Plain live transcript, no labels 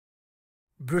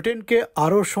ব্রিটেনকে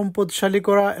আরও সম্পদশালী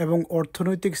করা এবং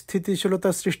অর্থনৈতিক স্থিতিশীলতা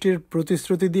সৃষ্টির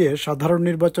প্রতিশ্রুতি দিয়ে সাধারণ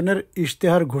নির্বাচনের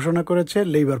ইশতেহার ঘোষণা করেছে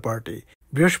লেবার পার্টি।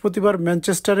 বৃহস্পতিবার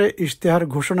ম্যানচেস্টারে ইশতেহার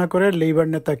ঘোষণা করে লেবার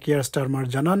নেতা কিয়ার স্টারমার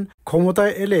জানান,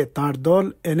 ক্ষমতায় এলে তাঁর দল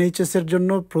এনএইচএসের জন্য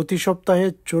প্রতি সপ্তাহে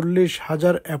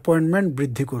 40,000 অ্যাপয়েন্টমেন্ট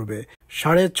বৃদ্ধি করবে,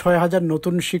 6,500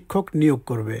 নতুন শিক্ষক নিয়োগ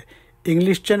করবে,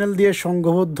 ইংলিশ চ্যানেল দিয়ে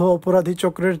সংঘবদ্ধ অপরাধী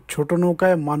চক্রের ছোট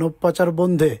নৌকায় মানব পাচার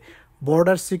বন্ধে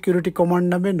বর্ডার সিকিউরিটি কমান্ড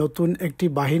নামে নতুন একটি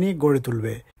বাহিনী গড়ে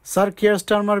তুলবে। স্যার কিয়ার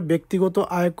স্টারমার ব্যক্তিগত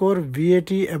আয়কর,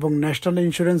 ভিএটি এবং ন্যাশনাল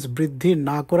ইন্স্যুরেন্স বৃদ্ধি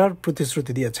না করার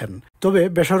প্রতিশ্রুতি দিয়েছেন। তবে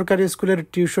বেসরকারি স্কুলের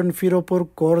টিউশন ফির ওপর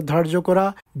কর ধার্য করা,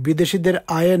 বিদেশিদের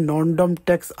আয়ে নন-ডম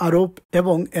ট্যাক্স আরোপ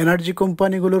এবং এনার্জি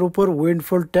কোম্পানিগুলোর উপর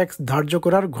উইন্ডফল ট্যাক্স ধার্য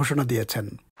করার ঘোষণা দিয়েছেন।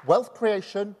 Wealth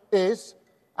creation is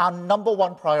our number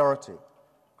one priority.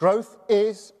 Growth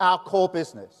is our core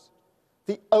business.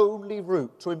 The only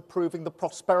route to improving the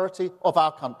prosperity of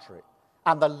our country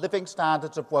and the living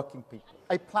standards of working people.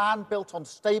 A plan built on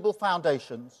stable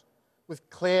foundations with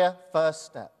clear first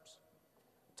steps.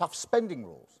 Tough spending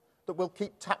rules that will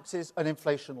keep taxes and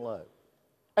inflation low.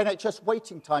 NHS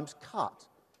waiting times cut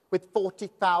with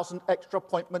 40,000 extra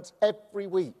appointments every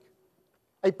week.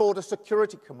 A border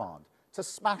security command to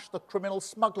smash the criminal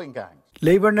smuggling gangs.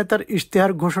 Labour নেতার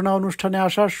ইশতেহার ঘোষণা অনুষ্ঠানে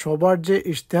আসা সবার যে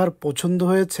ইশতেহার পছন্দ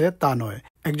হয়েছে তা নয়।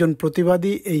 একজন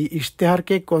প্রতিবাদী এই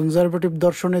ইশতেহারকে কনজারভেটিভ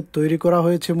দর্শনে তৈরি করা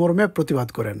হয়েছে মর্মে প্রতিবাদ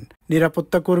করেন।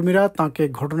 নিরাপত্তা কর্মীরা তাঁকে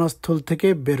ঘটনাস্থল থেকে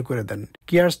বের করে দেন।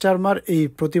 কিয়ার স্টারমার এই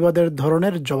প্রতিবাদের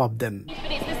ধরনের জবাব দেন।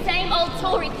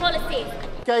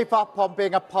 Gave up on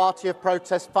being a party of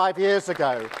protest 5 years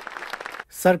ago.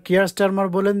 Sir Keir Starmer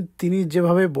বলেন, তিনি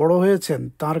যেভাবে বড় হয়েছেন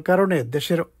তার কারণে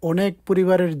দেশের অনেক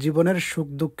পরিবারের জীবনের সুখ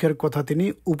দুঃখের কথা তিনি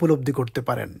উপলব্ধি করতে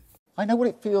পারেন। I know what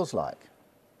it feels like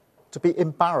to be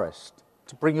embarrassed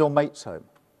to bring your mates home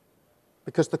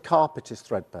because the carpet is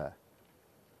threadbare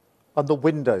and the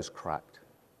window's cracked.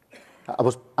 I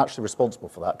was actually responsible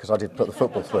for that because I did put the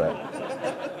football through it.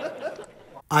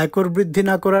 আয়কর বৃদ্ধি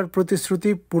না করার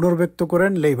প্রতিশ্রুতি পুনর্ব্যক্ত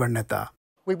করেন labour নেতা।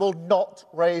 We will not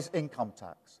raise income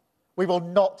tax. We will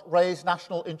not raise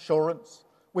national insurance.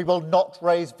 We will not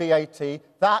raise VAT.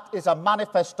 That is a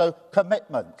manifesto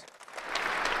commitment.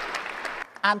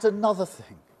 And another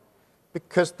thing,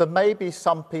 because there may be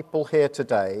some people here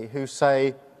today who say,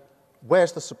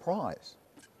 where's the surprise?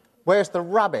 Where's the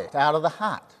rabbit out of the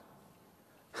hat?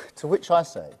 To which I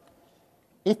say,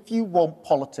 if you want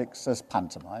politics as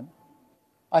pantomime,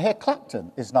 I hear Clapton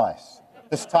is nice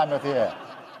this time of year.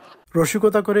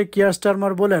 রসিকতা করে Keir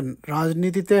Starmer বলেন,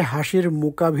 রাজনীতিতে হাসির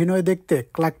মূকাভিনয় দেখতে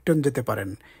ক্লাকটন যেতে পারেন।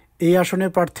 এই আসনে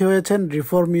প্রার্থী হয়েছেন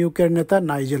রিফর্ম ইউকের নেতা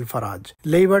নাইজেল ফারাজ।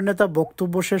 লেবার নেতা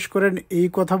বক্তব্য শেষ করেন এই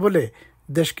কথা বলে,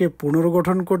 দেশকে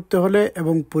পুনর্গঠন করতে হলে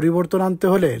এবং পরিবর্তন আনতে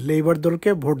হলে লেবার দলকে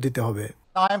ভোট দিতে হবে।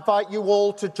 I invite you all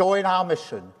to join our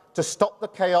mission to stop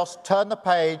the chaos, turn the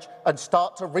page and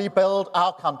start to rebuild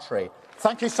our country.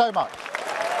 Thank you so much.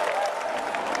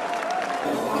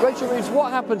 Rachel Reeves, what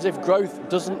happens if growth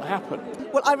doesn't happen?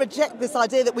 Well, I reject this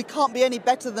idea that we can't be any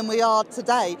better than we are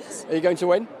today. Are you going to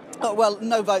win? Well,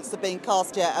 no votes are being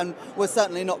cast yet, and we're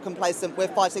certainly not complacent.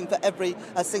 We're fighting for every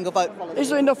single vote. Is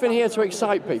there enough in here to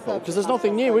excite people? Because there's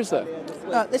nothing new, is there?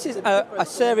 This is a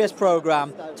serious programme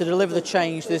to deliver the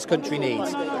change this country needs.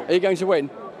 Are you going to win?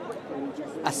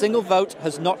 A single vote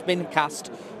has not been cast.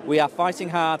 We are fighting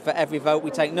hard for every vote.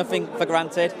 We take nothing for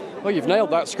granted. Well, you've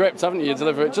nailed that script, haven't you? You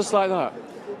deliver it just like that.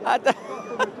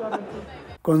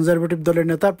 Conservative দলের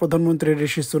নেতা প্রধানমন্ত্রী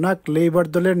ঋষি Sunak labour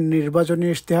দলের নির্বাচনী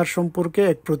ইশতেহার সম্পর্কে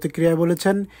এক প্রতিক্রিয়ায়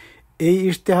বলেছেন, এই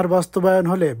ইশতেহার বাস্তবায়ন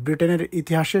হলে ব্রিটেনের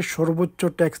ইতিহাসে সর্বোচ্চ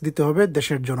ট্যাক্স দিতে হবে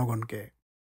দেশের জনগণকে।